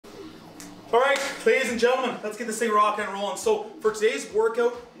All right, ladies and gentlemen, let's get this thing rocking and rolling. So for today's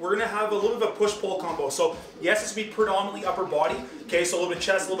workout, we're gonna have a little bit of a push-pull combo. So yes, it's gonna be predominantly upper body. Okay, so a little bit of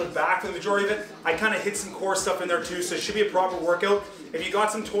chest, a little bit of back for the majority of it. I kind of hit some core stuff in there too, so it should be a proper workout. If you got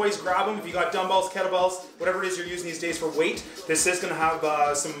some toys, grab them. If you got dumbbells, kettlebells, whatever it is you're using these days for weight, this is gonna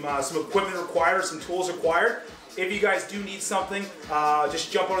have some equipment required, some tools required. If you guys do need something,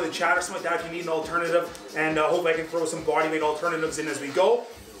 just jump out of the chat or something like that if you need an alternative, and hope I can throw some bodyweight alternatives in as we go.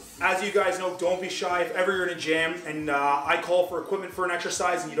 As you guys know, don't be shy. If ever you're in a gym and I call for equipment for an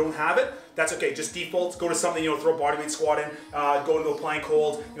exercise and you don't have it, that's okay. Just default, go to something, throw a bodyweight squat in, go into a plank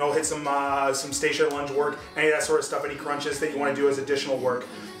hold, hit some stationary lunge work, any of that sort of stuff, any crunches that you want to do as additional work.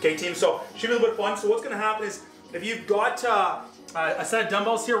 Okay, team, so should be a little bit fun. So what's gonna happen is, if you've got a set of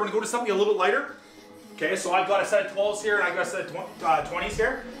dumbbells here, we're gonna go to something a little bit lighter. Okay, so I've got a set of 12s here and I've got a set of 20s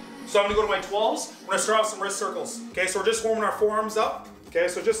here. So I'm gonna go to my 12s. We're gonna start off some wrist circles. Okay, so we're just warming our forearms up. Okay,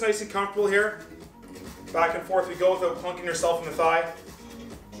 so just nice and comfortable here. Back and forth we go without plunking yourself in the thigh.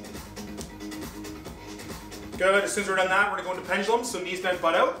 Good, as soon as we're done that, we're gonna go into pendulums, so knees bent,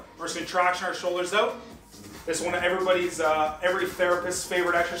 butt out. We're just gonna traction our shoulders out. This is one of everybody's, every therapist's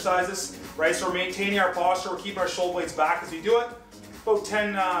favorite exercises, right? So we're maintaining our posture, we're keeping our shoulder blades back as we do it. About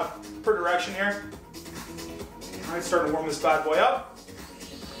 10 per direction here. All right, starting to warm this bad boy up.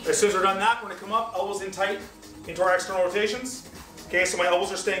 As soon as we're done that, we're gonna come up, elbows in tight into our external rotations. Okay, so my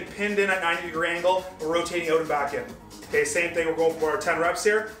elbows are staying pinned in at 90-degree angle. We're rotating out and back in. Okay, same thing, we're going for our 10 reps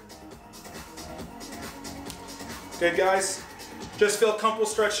here. Good, guys. Just feel comfortable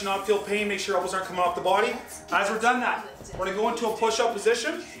stretching, not feel pain, make sure your elbows aren't coming off the body. As we're done that, we're gonna go into a push-up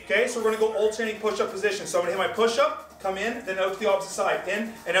position. Okay, so we're gonna go alternating push-up position. So I'm gonna hit my push-up, come in, then out to the opposite side,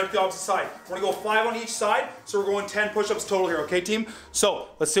 in and out to the opposite side. We're gonna go 5 on each side, so we're going 10 push-ups total here, okay team? So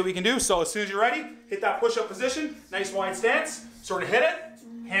let's see what we can do. So as soon as you're ready, hit that push-up position, nice wide stance. So we're gonna hit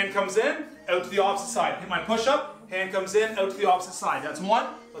it, hand comes in, out to the opposite side. Hit my push-up, hand comes in, out to the opposite side. That's one.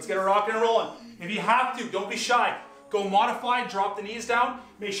 Let's get it rocking and rolling. If you have to, don't be shy. Go modified, drop the knees down,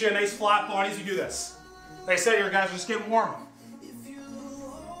 make sure you have a nice flat body as you do this. Like I said here, guys, we're just getting warm.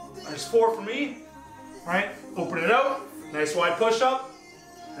 There's 4 for me. All right, open it out, nice wide push-up.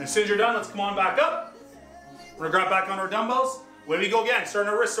 And as soon as you're done, let's come on back up. We're gonna grab back on our dumbbells. Away we go again,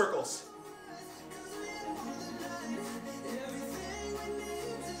 starting our wrist circles.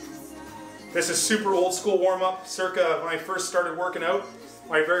 This is super old school warm-up, circa when I first started working out.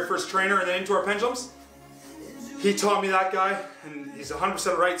 My very first trainer, and then into our pendulums. He taught me that guy, and he's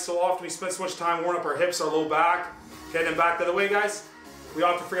 100% right. So often we spend so much time warming up our hips, our low back. Okay, then back the other way, guys. We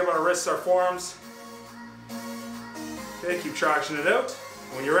often forget about our wrists, our forearms. Okay, keep traction it out.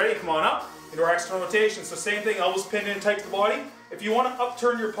 When you're ready, come on up into our external rotation. So same thing, elbows pinned in tight to the body. If you want to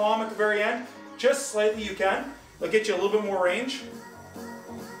upturn your palm at the very end, just slightly you can. It'll get you a little bit more range.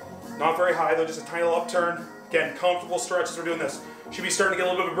 Not very high though, just a tiny little upturn. Again, comfortable stretch as we're doing this. Should be starting to get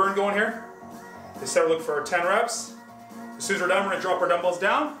a little bit of a burn going here. This set we're looking for our 10 reps. As soon as we're done, we're gonna drop our dumbbells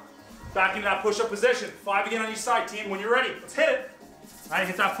down. Back into that push-up position. 5 again on each side, team. When you're ready, let's hit it. All right,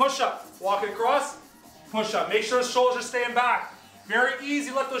 hit that push-up. Walk it across, push-up. Make sure the shoulders are staying back. Very easy,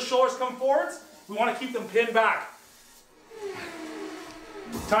 let those shoulders come forwards. We wanna keep them pinned back.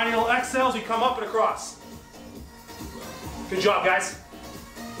 Tiny little exhales, we come up and across. Good job, guys.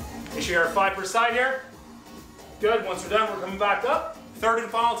 Make sure you're at 5 per side here. Good, once we're done, we're coming back up. 3rd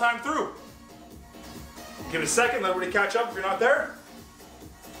and final time through. Give it a second, let everybody catch up if you're not there.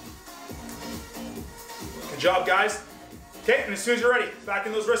 Good job, guys. Okay, and as soon as you're ready, back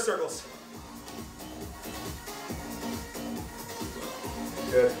in those wrist circles.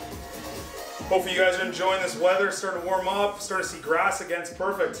 Good. Hopefully you guys are enjoying this weather, starting to warm up, starting to see grass again, it's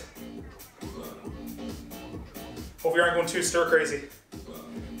perfect. Hope you aren't going too stir crazy.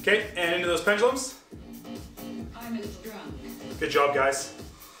 Okay, and into those pendulums. I'm as drunk. Good job, guys.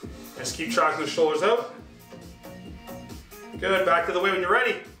 Just keep tracking those shoulders out. Good, back to the way when you're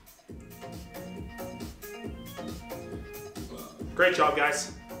ready. Great job,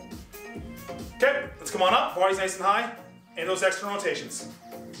 guys. Okay, let's come on up, body's nice and high, and those external rotations.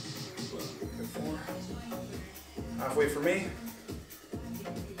 Good, 4. Halfway for me.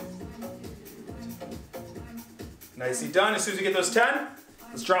 Nicely done. As soon as we get those 10,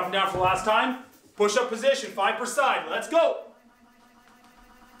 let's drop them down for the last time. Push-up position, 5 per side, let's go.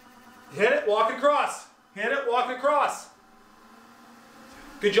 Hit it, walk across. Hit it, walk across.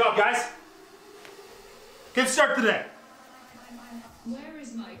 Good job, guys. Good start today. Where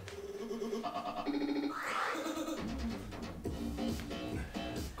is my...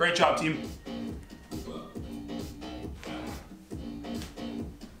 Great job, team.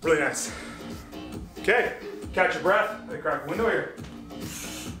 Really nice. Okay, catch your breath. Let me crack the window here.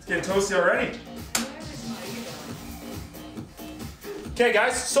 Let's Getting toasty already. Okay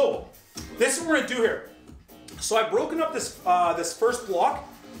guys, so this is what we're gonna do here. So I've broken up this this first block.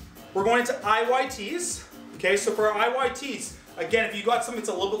 We're going to IYTs. Okay, so for our IYTs, again, if you got something that's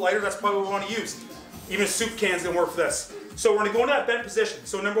a little bit lighter, that's probably what we want to use. Even a soup can's gonna work for this. So we're gonna go into that bent position.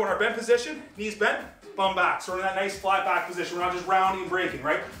 So number one, our bent position, knees bent, bum back. So we're in that nice flat back position. We're not just rounding and breaking,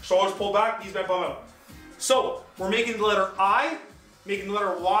 right? Shoulders pulled back, knees bent, bum out. So we're making the letter I, making the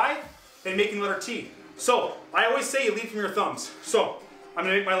letter Y, and making the letter T. So I always say you lead from your thumbs. So I'm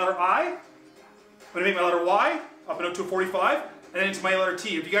gonna make my letter I, I'm gonna make my letter Y, up and out to a 45, and then into my letter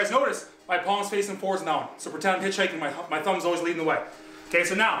T. If you guys notice, my palm's facing forwards now. So pretend I'm hitchhiking, my thumb's always leading the way. Okay,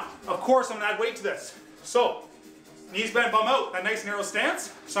 so now, of course, I'm gonna add weight to this. So, knees bent, bum out, that nice narrow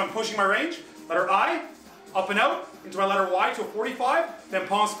stance. So I'm pushing my range, letter I, up and out, into my letter Y to a 45, then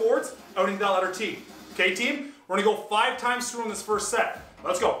palms forwards, out into that letter T. Okay, team? We're gonna go 5 times through in this first set.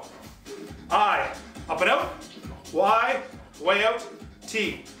 Let's go. I, up and out, Y, way out,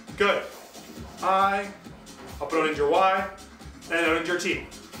 T. Good. I, up and out into your Y, and out into your T.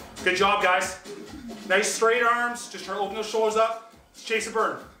 Good job, guys. Nice straight arms, just try to open those shoulders up. Let's chase a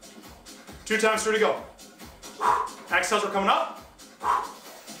burn. 2 times through to go. Exhales are coming up.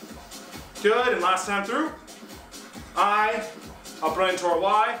 Good, and last time through. I, up and into our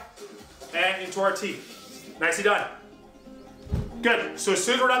Y, and into our T. Nicely done. Good, so as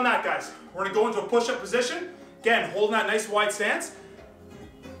soon as we're done that, guys, we're gonna go into a push-up position. Again, holding that nice wide stance.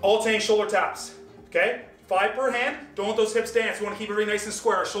 Alternating shoulder taps, okay? 5 per hand, don't let those hips dance. We wanna keep everything nice and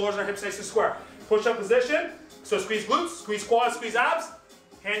square. Our shoulders and our hips nice and square. Push-up position, so squeeze glutes, squeeze quads, squeeze abs.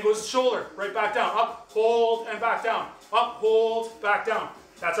 Hand goes to shoulder, right back down. Up, hold, and back down. Up, hold, back down.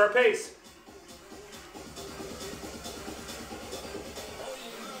 That's our pace.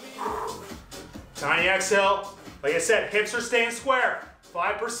 Tiny exhale. Like I said, hips are staying square.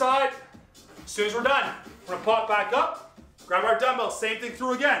 5 per side. As soon as we're done, we're gonna pop back up, grab our dumbbells, same thing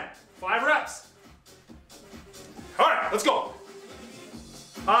through again. 5 reps. All right, let's go.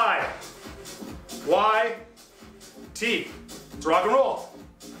 I, Y, T. Let's rock and roll.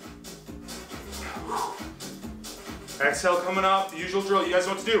 Exhale coming up, the usual drill. You guys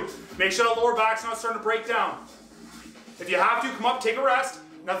know what to do. Make sure that lower back's not starting to break down. If you have to, come up, take a rest.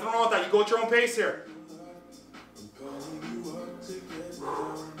 Nothing wrong with that. You go at your own pace here.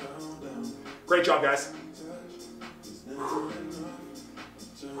 Great job, guys.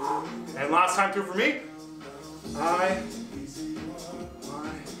 And last time through for me. I, Y,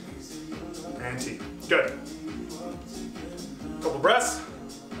 and T. Good. Couple breaths.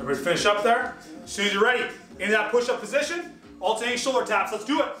 Everybody finish up there. As soon as you're ready, into that push-up position, alternating shoulder taps. Let's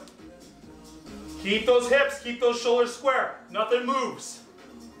do it. Keep those hips, keep those shoulders square. Nothing moves.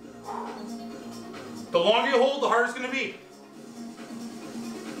 The longer you hold, the harder it's going to be.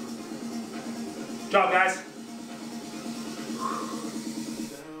 Good job, guys.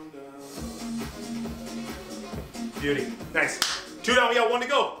 Beauty. Nice. 2 down, we got 1 to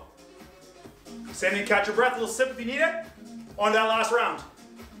go. Same thing, catch your breath, a little sip if you need it. On to that last round.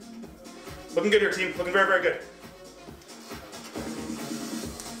 Looking good here, team. Looking very, very good.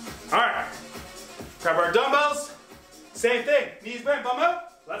 All right. Grab our dumbbells. Same thing. Knees bent, bum out.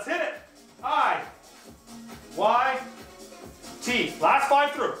 Let's hit it. I, Y, T. Last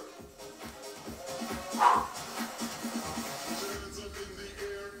 5 through.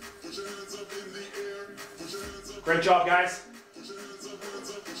 Great job, guys.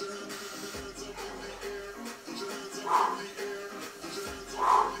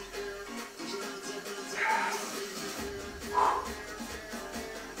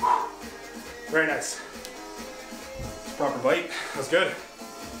 Very nice. Proper bite. That's good.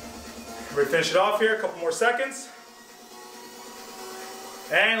 Everybody finish it off here. A couple more seconds.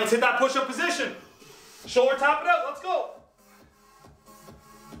 And let's hit that push-up position. Shoulder tap it out. Let's go.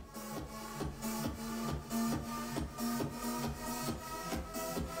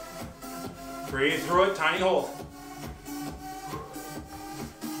 Breathe through it. Tiny hold.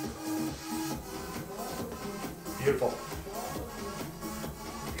 Beautiful.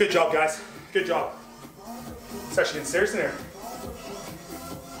 Good job, guys. Good job. It's actually getting serious in here.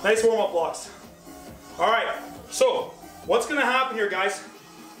 Nice warm-up blocks. All right, so what's gonna happen here, guys?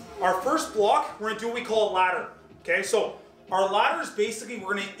 Our first block, we're gonna do what we call a ladder. Okay, so our ladder is basically,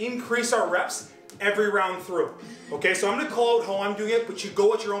 we're gonna increase our reps every round through. Okay, so I'm gonna call out how I'm doing it, but you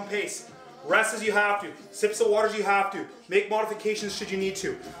go at your own pace. Rest as you have to, sips of water as you have to, make modifications should you need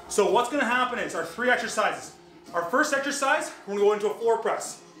to. So what's gonna happen is our 3 exercises. Our first exercise, we're gonna go into a floor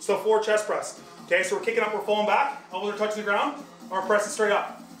press. So floor chest press. Okay, so we're kicking up, we're falling back, elbows are touching the ground, arm pressing straight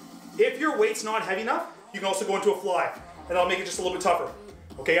up. If your weight's not heavy enough, you can also go into a fly, and that'll make it just a little bit tougher.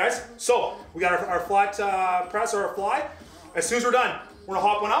 Okay, guys? So, we got our flat press or our fly. As soon as we're done, we're gonna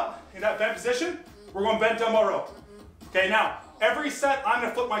hop one up in that bent position. We're going bent dumbbell row. Okay, now, every set, I'm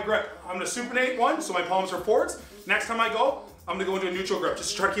gonna flip my grip. I'm gonna supinate one, so my palms are forwards. Next time I go, I'm gonna go into a neutral grip,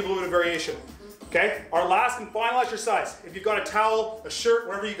 just to try to keep a little bit of variation. Okay, our last and final exercise. If you've got a towel, a shirt,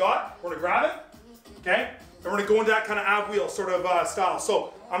 whatever you got, we're gonna grab it, okay? And we're gonna go into that kind of ab wheel sort of style.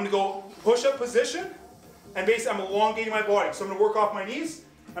 So I'm gonna go push-up position, and basically I'm elongating my body. So I'm gonna work off my knees,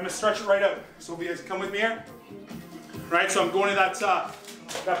 I'm gonna stretch it right out. So you guys come with me here. Right, so I'm going to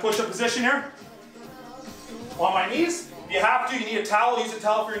that push-up position here. On my knees. If you have to, you need a towel, use a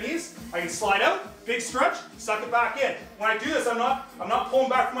towel for your knees. I can slide out, big stretch, suck it back in. When I do this, I'm not pulling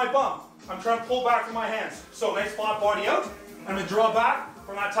back from my bum. I'm trying to pull back from my hands. So nice flat body out. I'm gonna draw back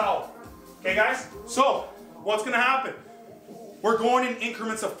from that towel. Okay, guys? So, what's gonna happen? We're going in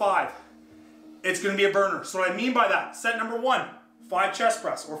increments of 5. It's gonna be a burner. So what I mean by that, set number 1, 5 chest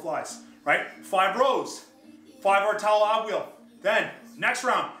press or flies, right? 5 rows, 5 our towel ab wheel. Then, next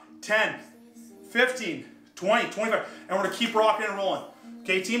round, 10, 15, 20, 25, and we're gonna keep rocking and rolling.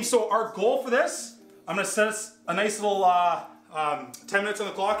 Okay, team, so our goal for this, I'm gonna set us a nice little 10 minutes on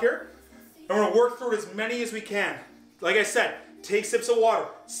the clock here. And we're gonna work through it as many as we can. Like I said, take sips of water.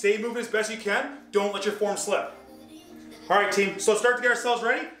 Stay moving as best you can. Don't let your form slip. All right, team, so start to get ourselves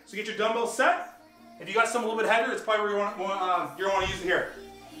ready. So get your dumbbells set. If you got some a little bit heavier, it's probably where you want to use it here.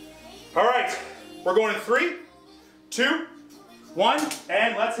 All right, we're going in 3, 2, 1,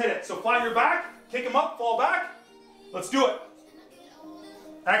 and let's hit it. So flat your back, kick them up, fall back. Let's do it.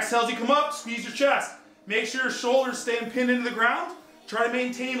 Exhale as you come up, squeeze your chest. Make sure your shoulders stay pinned into the ground. Try to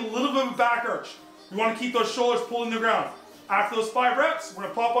maintain a little bit of a back arch. You want to keep those shoulders pulled in the ground. After those 5 reps, we're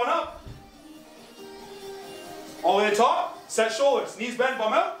going to pop on up. All the way to the top, set shoulders, knees bent,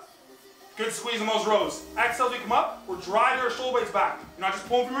 bum out. Good squeeze on those rows. Exhale as we come up, we're driving our shoulder blades back. You're not just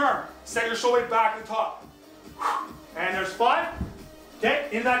pulling from your arm. Set your shoulder blade back to the top. And there's 5. Okay,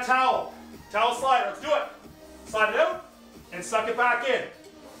 in that towel. Towel slider, let's do it. Slide it out and suck it back in.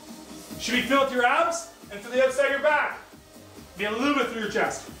 Should be filled to your abs and to the outside of your back. Be a little bit through your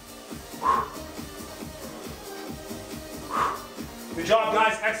chest. Good job,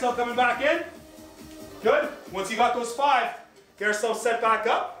 guys. Exhale coming back in. Good. Once you got those 5, get ourselves set back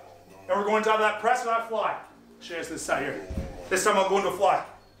up. And we're going to have that press or that fly. Show you this side here. This time I'll go into a fly.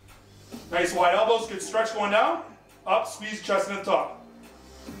 Nice wide elbows, good stretch going down. Up, squeeze chest in the top.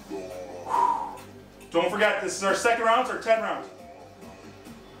 Don't forget, this is our second round, it's our 10 round.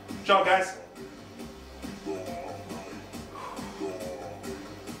 Good job, guys.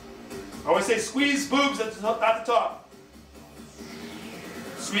 I always say squeeze boobs at the top.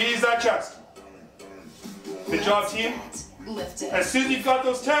 Squeeze that chest. Good job, team. Lift it. As soon as you've got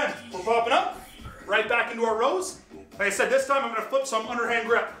those 10, we're popping up, right back into our rows. Like I said, this time I'm going to flip some underhand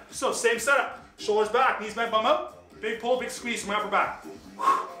grip. So same setup. Shoulders back, knees bent, bum out. Big pull, big squeeze from upper back.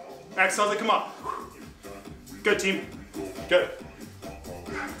 Exhale as they come up. Good, team. Good.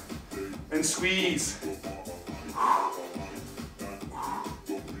 And squeeze.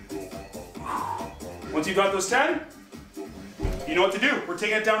 Once you've got those 10, you know what to do. We're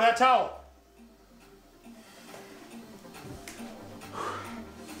taking it down to that towel.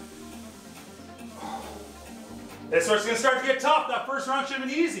 This one's going to start to get tough. That first round should have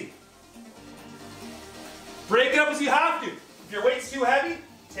been easy. Break it up as you have to. If your weight's too heavy,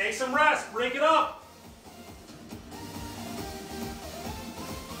 take some rest. Break it up.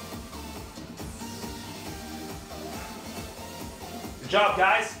 Good job,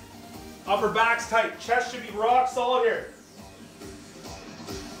 guys. Upper back's tight. Chest should be rock solid here.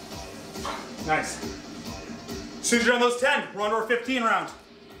 Nice. As soon as you're on those 10, we're on to our 15 round.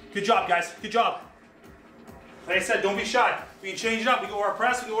 Good job, guys. Good job. Like I said, don't be shy. We can change it up. We go our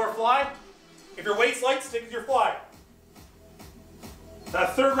press, we go our fly. If your weight's light, stick with your fly.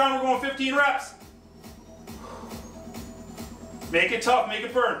 That third round, we're going 15 reps. Make it tough, make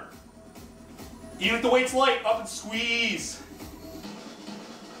it burn. Even if the weight's light, up and squeeze.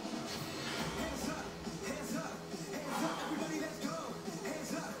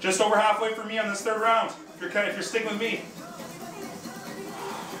 Just over halfway for me on this third round, if you're sticking with me.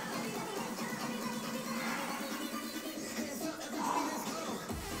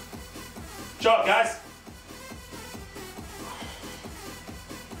 Good job, guys.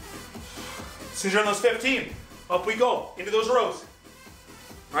 As soon as you're on those 15, up we go, into those rows.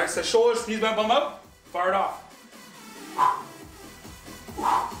 All right, set shoulders, knees bent, bum up, fire it off.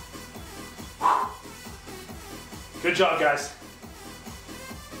 Good job, guys.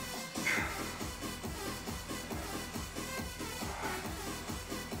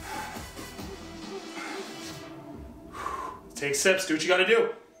 Take sips, do what you gotta do.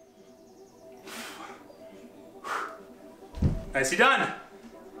 Nicely done.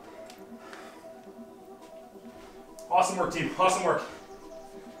 Awesome work, team, awesome work.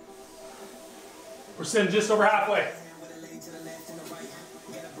 We're sitting just over halfway.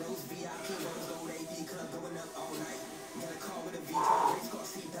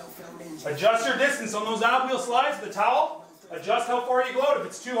 Adjust your distance on those ab wheel slides with the towel. Adjust how far you go out. If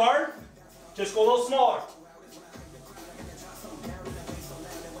it's too hard, just go a little smaller.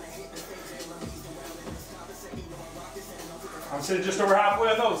 I'm sitting just over halfway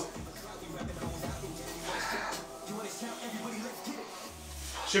on those.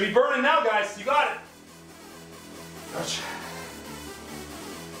 Should be burning now, guys. You got it. Ouch.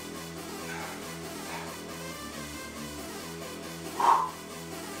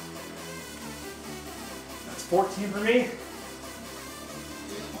 That's 14 for me.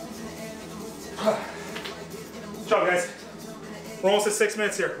 Good job, guys. We're almost at 6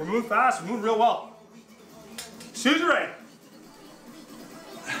 minutes here. We're moving fast. We're moving real well. Shoes are ready.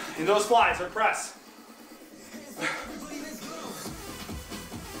 Into those flies or press.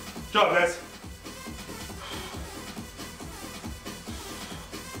 Good job, guys.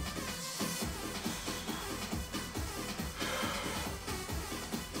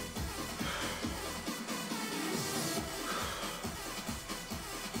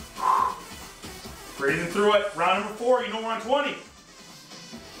 Breathing through it. Round number 4, you know we're on 20.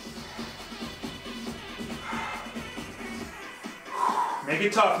 Make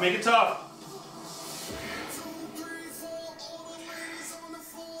it tough, make it tough.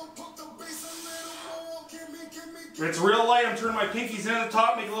 It's real light. I'm turning my pinkies in at the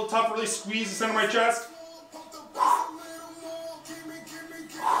top, make it a little tough, really squeeze the center of my chest.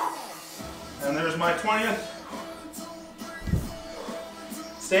 And there's my 20th.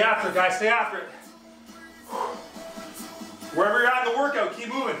 Stay after it, guys, stay after it. Wherever you're at in the workout, keep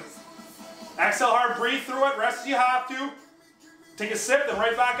moving. Exhale hard, breathe through it, rest if you have to. Take a sip, then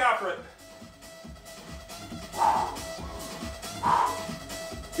right back after it.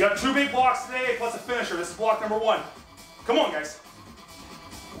 You got 2 big blocks today, plus a finisher. This is block number 1. Come on, guys.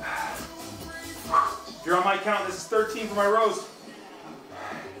 If you're on my count, this is 13 for my rows.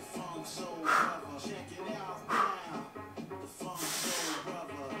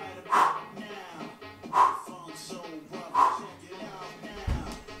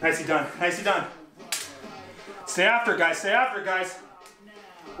 Nicely done, nicely done. Stay after it, guys, stay after it, guys.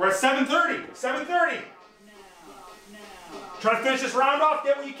 We're at 7:30, 7:30. Try to finish this round off,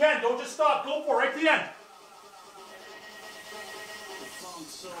 get what you can. Don't just stop, go for it, right to the end.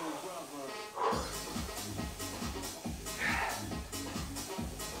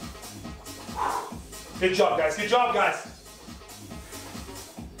 Good job, guys, good job, guys.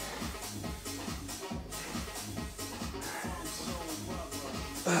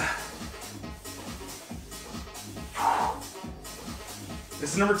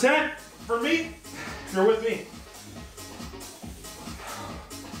 This is number 10 for me, if you're with me.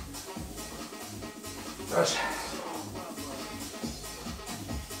 Gosh.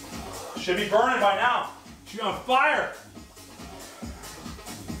 Should be burning by now. Should be on fire.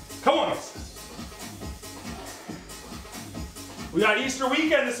 Come on, guys. We got Easter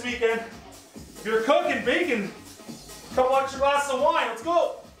weekend this weekend. If you're cooking, baking, a couple extra glasses of wine, let's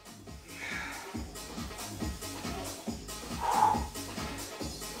go.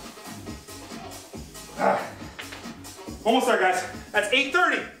 Almost there, guys. That's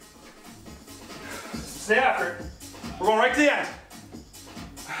 8:30. Stay after it. We're going right to the end.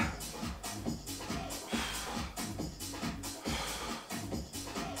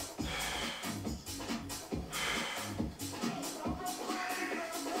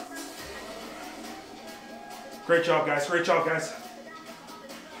 Great job, guys. Great job, guys.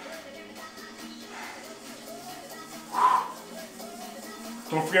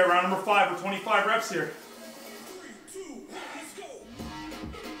 Don't forget round number 5 with 25 reps here.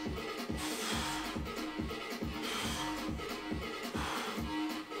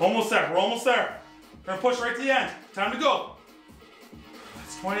 Almost there, we're almost there. We're gonna push right to the end. Time to go.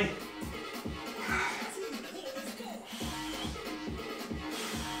 That's 20.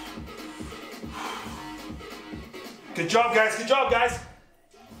 Good job, guys, good job, guys.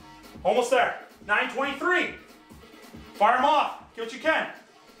 Almost there. 9:23. Fire them off, get what you can.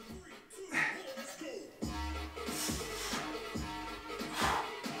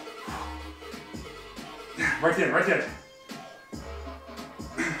 Right in, right in.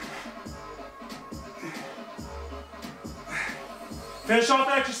 Finish off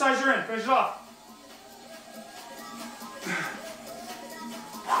the exercise you're in. Finish it off.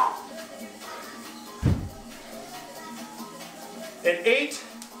 In 8,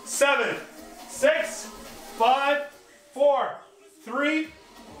 7, 6, 5, 4, 3,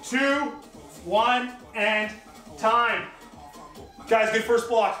 2, 1, and time. Guys, good first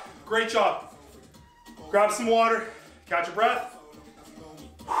block. Great job. Grab some water, catch your breath.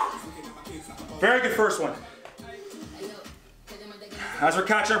 Very good first one. As we're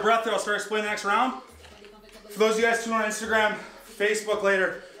catching our breath there, I'll start explaining the next round. For those of you guys tuning on Instagram, Facebook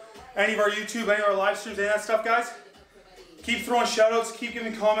later, any of our YouTube, any of our live streams, any of that stuff, guys, keep throwing shout outs, keep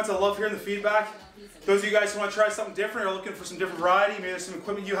giving comments. I love hearing the feedback. Those of you guys who want to try something different or looking for some different variety, maybe there's some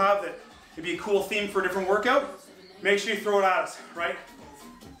equipment you have that would be a cool theme for a different workout, make sure you throw it at us, right?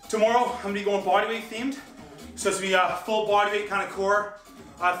 Tomorrow, I'm going to be going bodyweight themed. So it's going to be a full bodyweight kind of core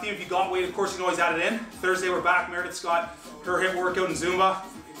theme. If you got weight, of course, you can always add it in. Thursday, we're back. Meredith's got her hip workout in Zumba.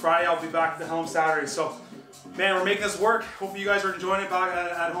 Friday, I'll be back at the helm Saturday. So, man, we're making this work. Hopefully you guys are enjoying it back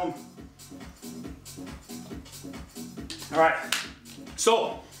at home. All right.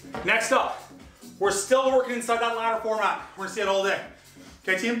 So, next up, we're still working inside that ladder format. We're going to see it all day.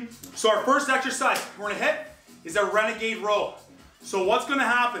 Okay, team? So our first exercise we're going to hit is a Renegade Row. So what's going to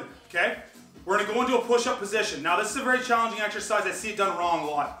happen, okay? We're going to go into a push-up position. Now, this is a very challenging exercise. I see it done wrong a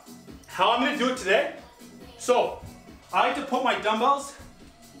lot. How I'm going to do it today, so I like to put my dumbbells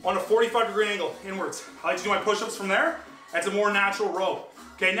on a 45-degree angle inwards. I like to do my push-ups from there. That's a more natural row.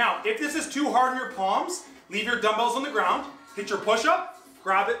 Okay, now, if this is too hard on your palms, leave your dumbbells on the ground, hit your push-up,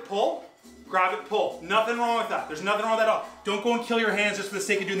 grab it, pull, grab it, pull. Nothing wrong with that. There's nothing wrong with that at all. Don't go and kill your hands just for the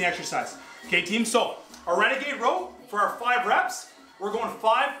sake of doing the exercise. Okay, team? So, our Renegade Row, for our 5 reps, we're going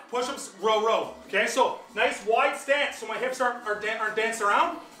 5 push-ups, row, row. Okay, so nice wide stance so my hips aren't dancing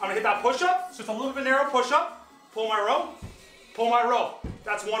around. I'm gonna hit that push-up, so it's a little bit narrow push-up. Pull my row, pull my row.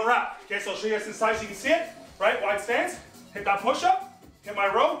 That's 1 rep. Okay, so I'll show you guys inside so you can see it. Right, wide stance, hit that push-up, hit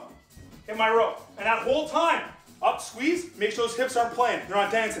my row, hit my row. And that whole time, up, squeeze, make sure those hips aren't playing, they're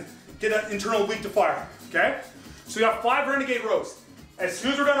not dancing. Get that internal oblique to fire, okay? So we got 5 Renegade rows. As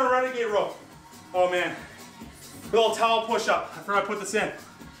soon as we're done a Renegade row, oh man, little towel push-up. I forgot to put this in.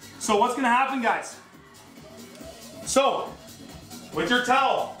 So what's gonna happen, guys? So, with your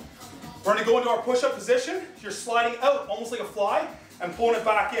towel, we're gonna go into our push-up position. You're sliding out, almost like a fly, and pulling it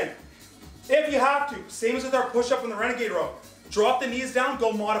back in. If you have to, same as with our push-up in the Renegade row, drop the knees down,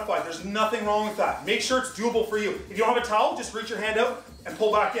 go modified. There's nothing wrong with that. Make sure it's doable for you. If you don't have a towel, just reach your hand out and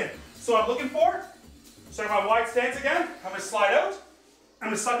pull back in. So what I'm looking for, start my wide stance again. I'm gonna slide out, I'm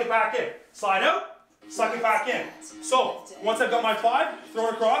gonna suck it back in. Slide out, suck it back in. So, once I've got my 5, throw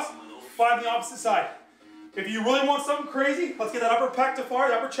it across, 5 on the opposite side. If you really want something crazy, let's get that upper pec to fire,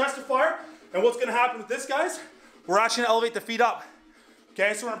 the upper chest to fire. And what's gonna happen with this, guys, we're actually gonna elevate the feet up.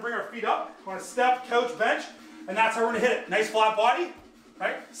 Okay, so we're gonna bring our feet up, we're gonna step, couch, bench, and that's how we're gonna hit it. Nice flat body,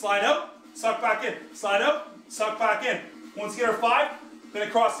 right? Slide out, suck back in. Slide out, suck back in. Once we get our 5, then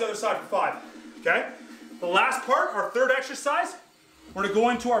across the other side for 5, okay? The last part, our third exercise, we're gonna go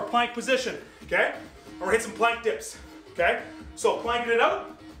into our plank position, okay? And we're gonna hit some plank dips, okay? So planking it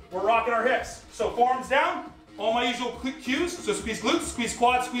out, we're rocking our hips. So forearms down, all my usual cues. So squeeze glutes, squeeze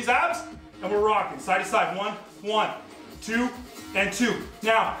quads, squeeze abs, and we're rocking side to side. 1, 1, 2, and 2.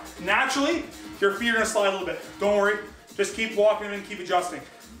 Now, naturally, your feet are gonna slide a little bit. Don't worry, just keep walking and keep adjusting.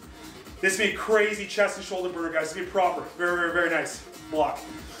 This is gonna be a crazy chest and shoulder burner, guys. It's gonna be proper, very, very, very nice block.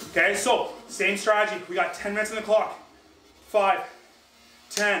 Okay, so same strategy. We got 10 minutes on the clock. 5,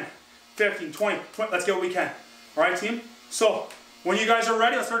 10, 15, 20. Let's get what we can. All right, team? So when you guys are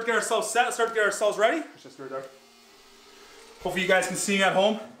ready, let's start to get ourselves set. Let's start to get ourselves ready. Let's just do it there. Hopefully you guys can see me at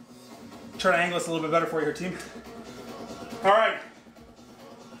home. Try to angle this a little bit better for you here, team. All right.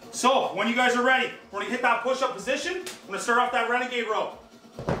 So when you guys are ready, we're gonna hit that push-up position. We're gonna start off that Renegade row.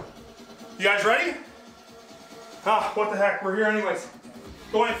 You guys ready? Ah, what the heck, we're here anyways.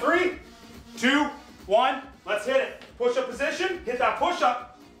 Going in 3, 2, 1, let's hit it. Push-up position, hit that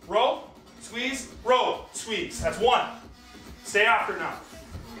push-up, row, squeeze, row, squeeze. That's 1. Stay after now.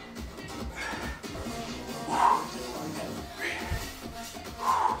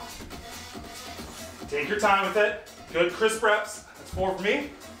 Take your time with it. Good crisp reps. That's 4 for me.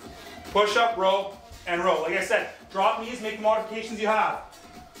 Push-up, row, and row. Like I said, drop knees, make the modifications you have.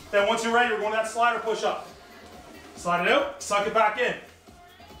 Then once you're ready, we're going to that slider push-up. Slide it out, suck it back in.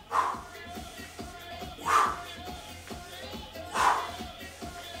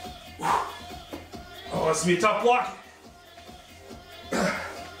 Oh, this is gonna be a tough block.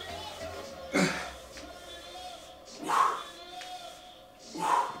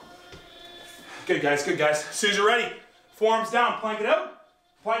 Good guys, good guys. As soon as you're ready, forearms down, plank it out,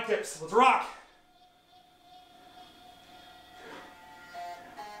 plank tips. Let's rock.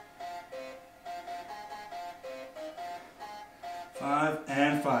 5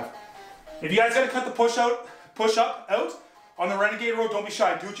 and 5. If you guys gotta cut the push up out on the Renegade Row, don't be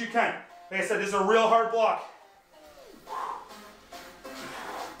shy. Do what you can. Like I said, this is a real hard block.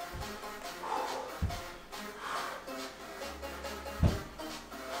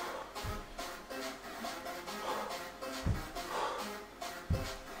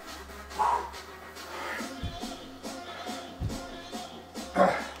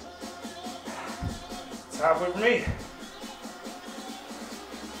 It's halfway for me.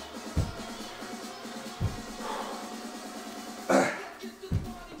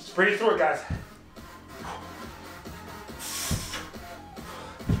 Breathe through it, guys.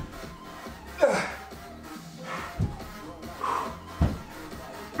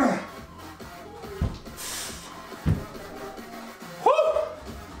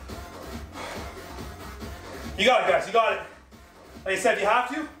 You got it, guys. You got it. Like I said, you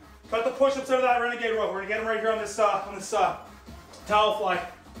have to cut the push-ups out of that Renegade Row. We're gonna get them right here on this towel fly.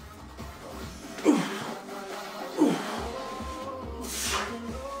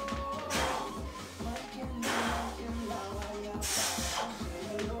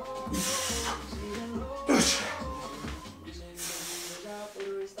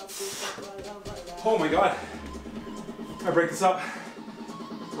 Oh my God. I break this up.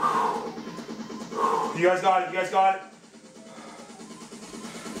 You guys got it. You guys got it.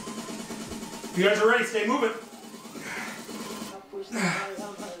 You guys are ready. Stay moving.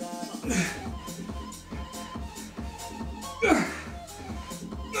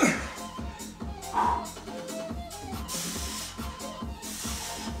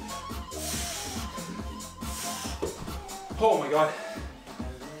 Oh my God.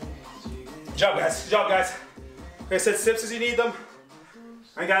 Good job, guys. Good job, guys. Like I said, sips as you need them.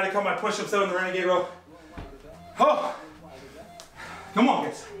 I gotta cut my push-ups out in the Renegade Row. Oh! Come on,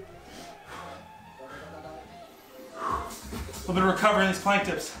 guys. A little bit of recovery in these plank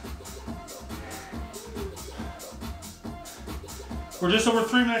dips. We're just over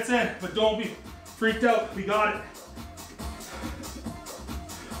 3 minutes in, but don't be freaked out. We got it.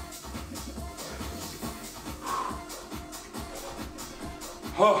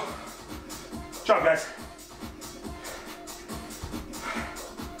 Oh. Good job, guys.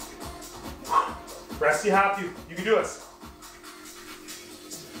 Rest you have to. You can do this.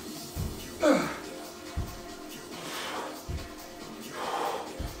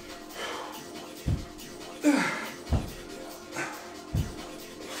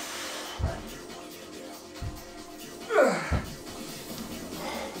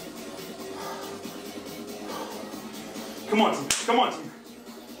 Come on, team. Come on, team.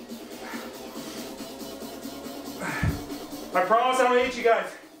 I promise I don't hate you guys.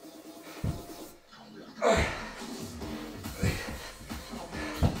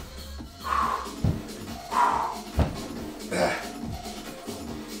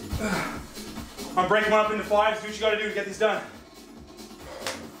 I'm breaking one up into 5s. Do what you gotta do to get these done.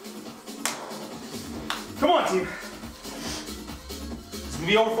 Come on, team. It's gonna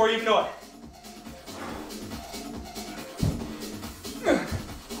be over before you even know it.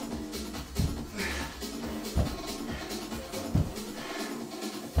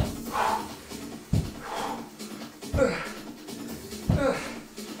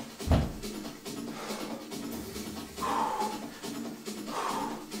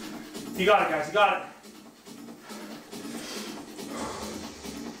 You got it, guys. You got it.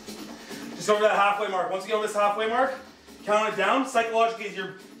 Just over that halfway mark. Once you get over this halfway mark, count it down. Psychologically,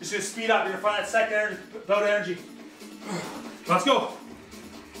 you're just going to speed up. You're going to find that second bout of energy. Let's go.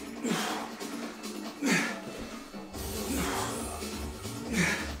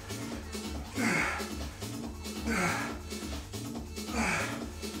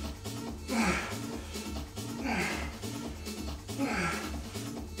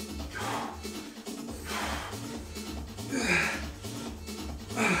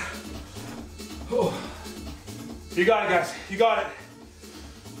 You got it, guys. You got it.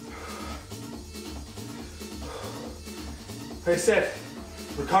 Like I said,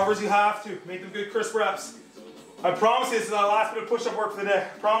 recover as you have to. Make them good crisp reps. I promise you this is our last bit of push-up work for the day.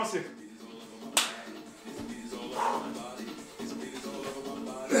 I promise you.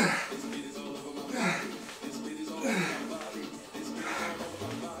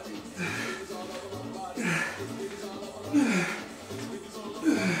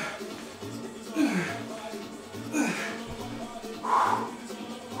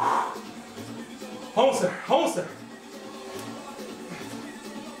 Almost there, almost there.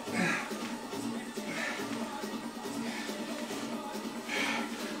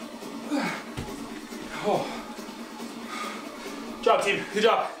 Oh. Good job, team. Good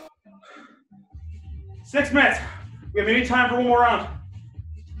job. 6 minutes. We Okay, maybe time for one more round.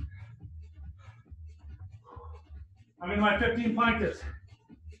 I'm in my 15 plank dips.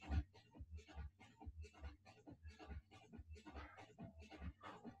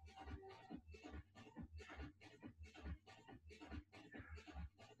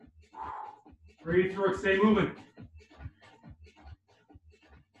 Breathe through it, stay moving.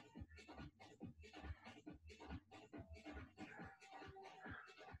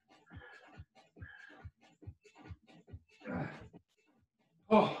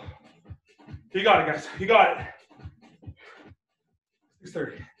 Oh, you got it, guys. You got it.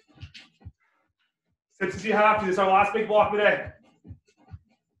 6:30. Sit as you have to. This is our last big block of the day.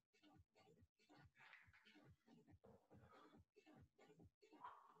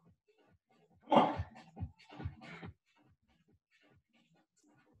 Come on.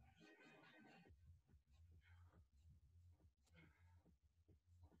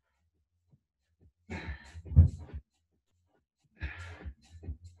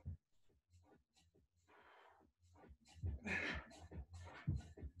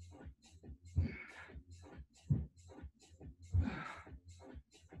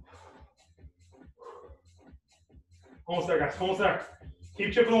 Almost there, guys. Almost there.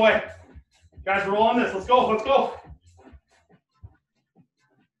 Keep chipping away. Guys, roll on this. Let's go. Let's go.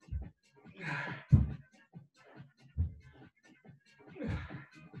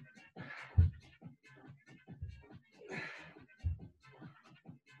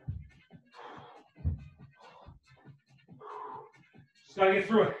 Just gotta get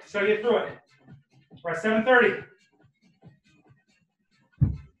through it. Just gotta get through it. We're at 7:30.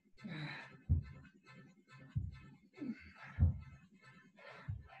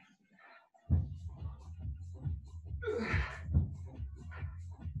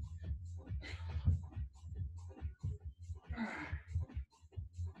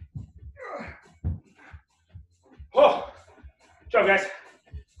 Oh, good job, guys.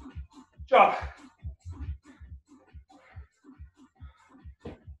 Good job.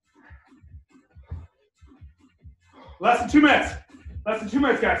 Less than 2 minutes. Less than 2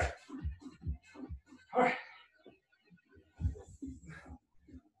 minutes, guys. All right.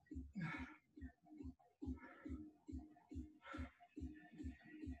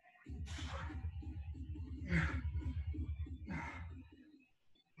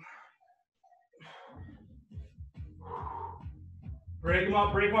 Break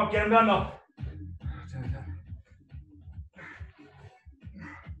them up, get them done though.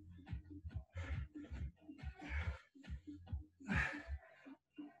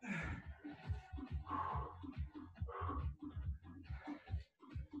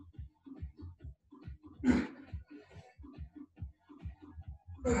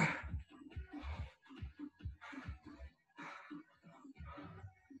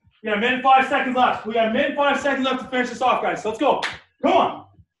 We got a minute 5 seconds left. We got a minute 5 seconds left to finish this off, guys. So let's go. Come on.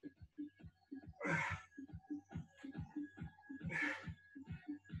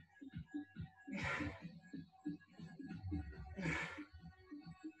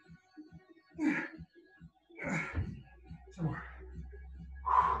 Some more.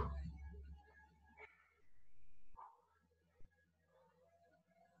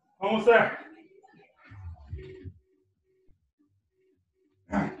 Almost there.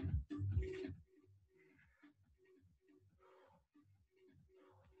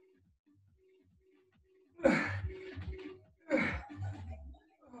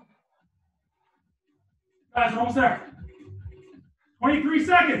 Guys, we're almost there. 23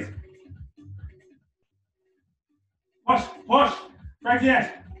 seconds. Push, push. Right to the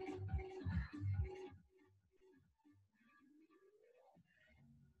edge.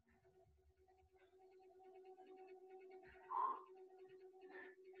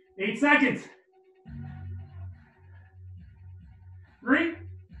 Eight seconds. 3,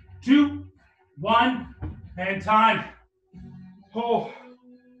 2, 1, and time. Oh,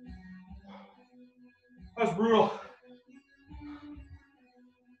 that was brutal.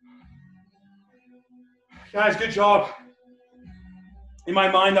 Guys, good job. In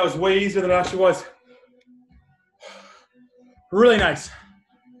my mind, that was way easier than it actually was. Really nice.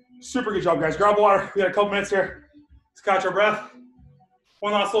 Super good job, guys. Grab water. We got a couple minutes here. Let's catch our breath.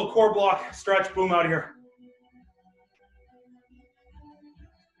 One last little core block, stretch, boom, out of here.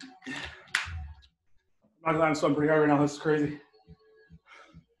 I'm sweating pretty hard right now. This is crazy.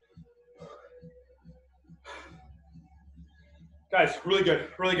 Guys, really good,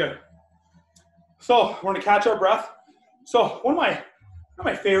 really good. So we're gonna catch our breath. So one of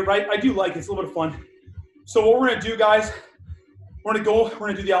my favorite, right? I do like it. It's a little bit of fun. So what we're gonna do, guys, we're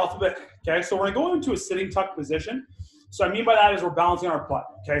gonna do the alphabet. Okay, so we're gonna go into a sitting tuck position. So I mean by that is we're balancing our butt,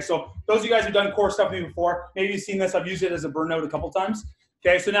 okay? So those of you guys who've done core stuff with me before, maybe you've seen this. I've used it as a burnout a couple times.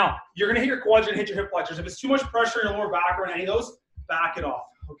 Okay, so now you're gonna hit your quads and hit your hip flexors. If it's too much pressure in your lower back or in any of those, back it off,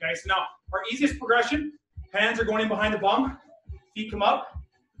 okay? So now our easiest progression, hands are going in behind the bum, feet come up,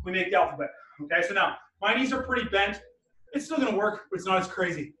 we make the alphabet, okay? So now my knees are pretty bent. It's still gonna work, but it's not as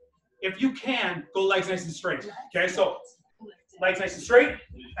crazy. If you can, go legs nice and straight, okay? So legs nice and straight,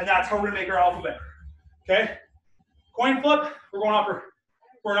 and that's how we're gonna make our alphabet, okay? Coin flip, we're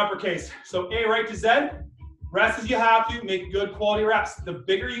an uppercase. So A right to Z, rest as you have to, make good quality reps. The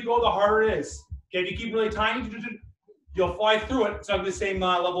bigger you go, the harder it is. Okay, if you keep really tiny, you'll fly through it. It's not the same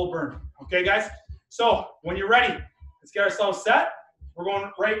level of burn. Okay, guys? So when you're ready, let's get ourselves set. We're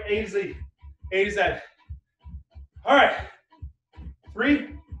going right A to Z. A to Z. All right.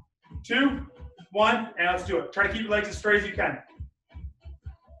 3, 2, 1, and let's do it. Try to keep your legs as straight as you can.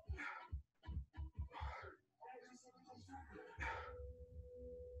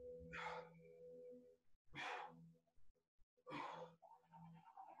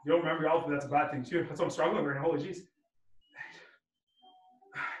 You don't remember your alphabet, that's a bad thing too. That's what I'm struggling with right now. Holy jeez.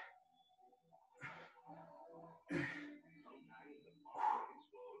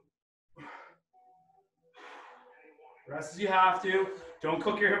 Rest as you have to. Don't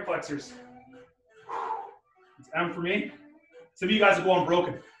cook your hip flexors. It's M for me. Some of you guys are going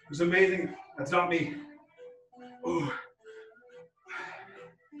broken. It's amazing. That's not me. Ooh.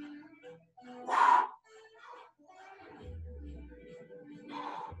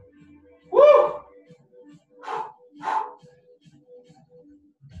 Woo!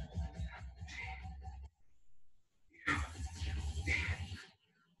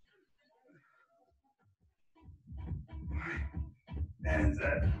 And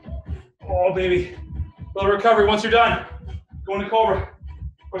that. Oh, baby. Little recovery once you're done. Go into cobra.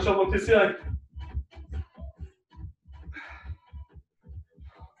 Push up, look to the ceiling.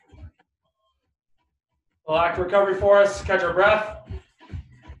 Little active recovery for us. Catch our breath.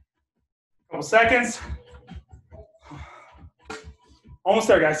 Couple seconds. Almost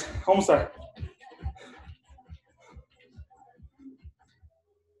there, guys. Almost there.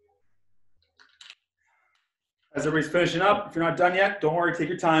 As everybody's finishing up, if you're not done yet, don't worry, take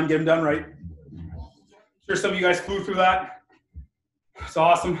your time, get them done right. Sure, some of you guys flew through that. It's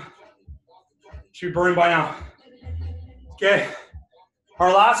awesome. Should be burning by now. Okay,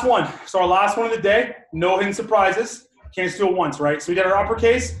 our last one. So our last one of the day, no hidden surprises. Can't just do it once, right? So we did our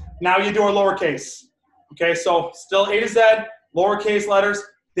uppercase, now you do our lowercase. Okay, so still A to Z, lowercase letters.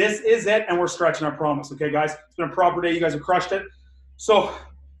 This is it, and we're stretching, I promise. Okay, guys, it's been a proper day. You guys have crushed it. So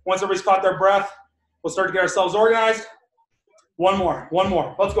once everybody's caught their breath, we'll start to get ourselves organized. One more.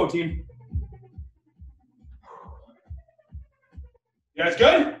 Let's go, team. You guys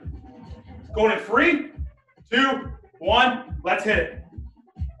good? Going in 3, 2, 1. Let's hit it.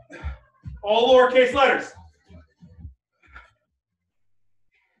 All lowercase letters.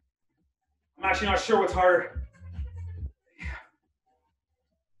 I'm actually not sure what's harder.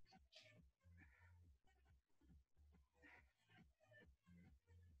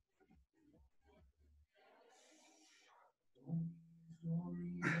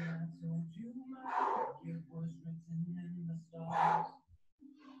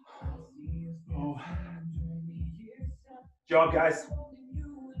 Oh. Good job, guys.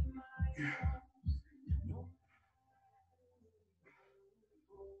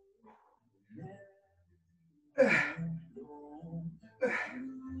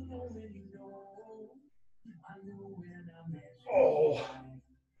 Oh.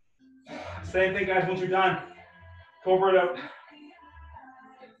 Same thing, guys, once you're done. Cobra it out.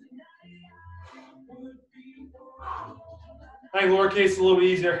 I think lowercase is a little bit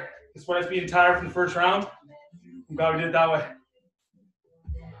easier. Despite us being tired from the first round, I'm glad we did it that way.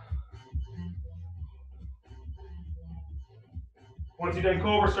 Once you're done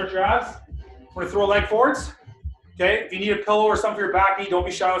cobra, stretch your abs. We're gonna throw a leg forwards. Okay, if you need a pillow or something for your back knee, don't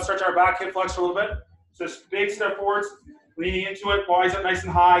be shy. Stretch our back hip flex for a little bit. So just big step forwards, leaning into it, bodies up nice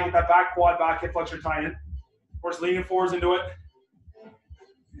and high, get that back quad, back hip flexor tie in. Of course, leaning forwards into it.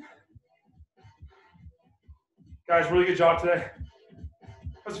 Guys, really good job today.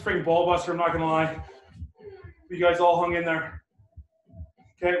 That's a freaking ball buster, I'm not gonna lie. You guys all hung in there.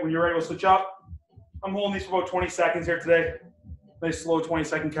 Okay, when you're ready, we'll switch up. I'm holding these for about 20 seconds here today. Nice slow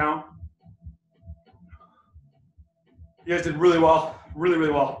 20-second count. You guys did really well, really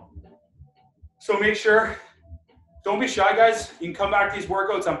well. So make sure, don't be shy, guys. You can come back to these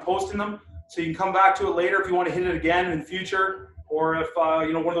workouts. I'm posting them, so you can come back to it later if you want to hit it again in the future. Or if,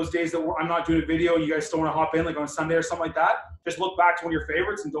 you know, one of those days that I'm not doing a video and you guys still want to hop in, like on Sunday or something like that, just look back to one of your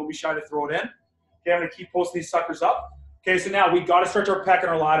favorites and don't be shy to throw it in. Okay, I'm going to keep posting these suckers up. Okay, so now we got to stretch our pec and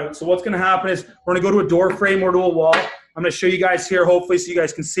our lat out. So what's going to happen is we're going to go to a door frame or to a wall. I'm going to show you guys here, hopefully, so you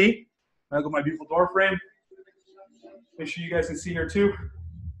guys can see. I'll go my beautiful door frame. Make sure you guys can see here too.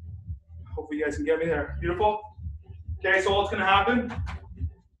 Hopefully you guys can get me there. Beautiful. Okay, so what's going to happen?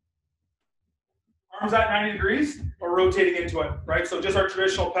 Arms at 90 degrees or rotating into it, right? So just our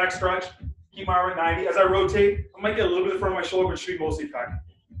traditional pec stretch. Keep my arm at 90. As I rotate, I might get a little bit in front of my shoulder, but it should be mostly pec.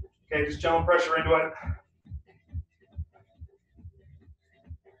 Okay, just gentle pressure into it.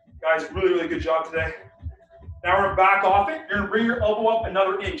 Guys, really, really good job today. Now we're going to back off it. You're going to bring your elbow up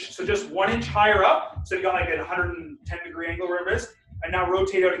another inch. So just 1 inch higher up. So you got like a 110-degree angle wherever it is. And now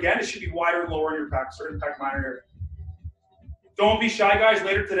rotate out again. It should be wider and lower in your pec, certain pec minor here. Don't be shy, guys.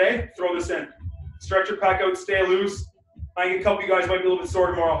 Later today, throw this in. Stretch your pec out, stay loose. I think a couple of you guys might be a little bit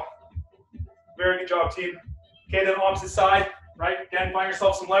sore tomorrow. Very good job, team. Okay, then opposite side, right? Again, find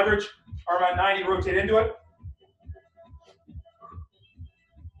yourself some leverage. Arm at 90, rotate into it.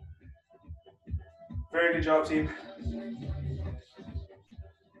 Very good job, team.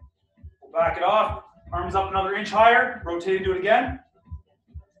 We'll back it off. Arms up another inch higher. Rotate into it again.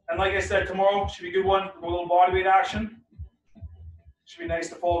 And like I said, tomorrow should be a good one. A little body weight action. Should be nice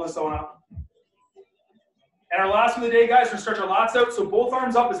to follow this one up. And our last one of the day, guys, we're going to stretch our lats out. So both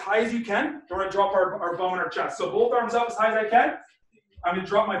arms up as high as you can. We're going to drop our bum in our chest. So both arms up as high as I can. I'm going to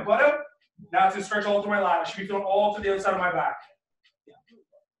drop my butt out. Now it's going to stretch all through my lat. I should be feeling all through the other side of my back.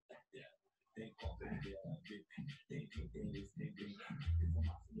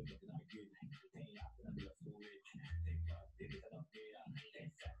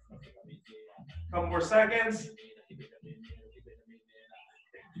 Couple more seconds.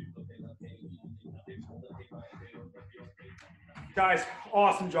 Guys,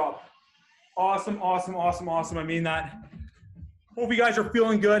 awesome job. Awesome, awesome, awesome, awesome. I mean that. Hope you guys are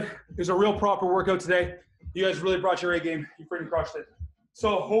feeling good. There's a real proper workout today. You guys really brought your A game. You freaking crushed it.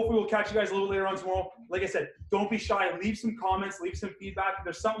 So hopefully we'll catch you guys a little later on tomorrow. Like I said, don't be shy. Leave some comments, leave some feedback. If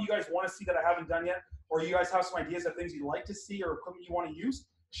there's something you guys want to see that I haven't done yet, or you guys have some ideas of things you'd like to see or equipment you want to use,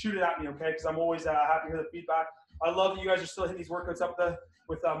 shoot it at me, okay? Because I'm always happy to hear the feedback. I love that you guys are still hitting these workouts up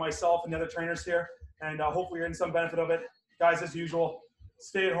with myself and the other trainers here, and hopefully you're getting some benefit of it. Guys, as usual,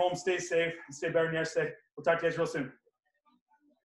 stay at home, stay safe, and stay better than yesterday. We'll talk to you guys real soon.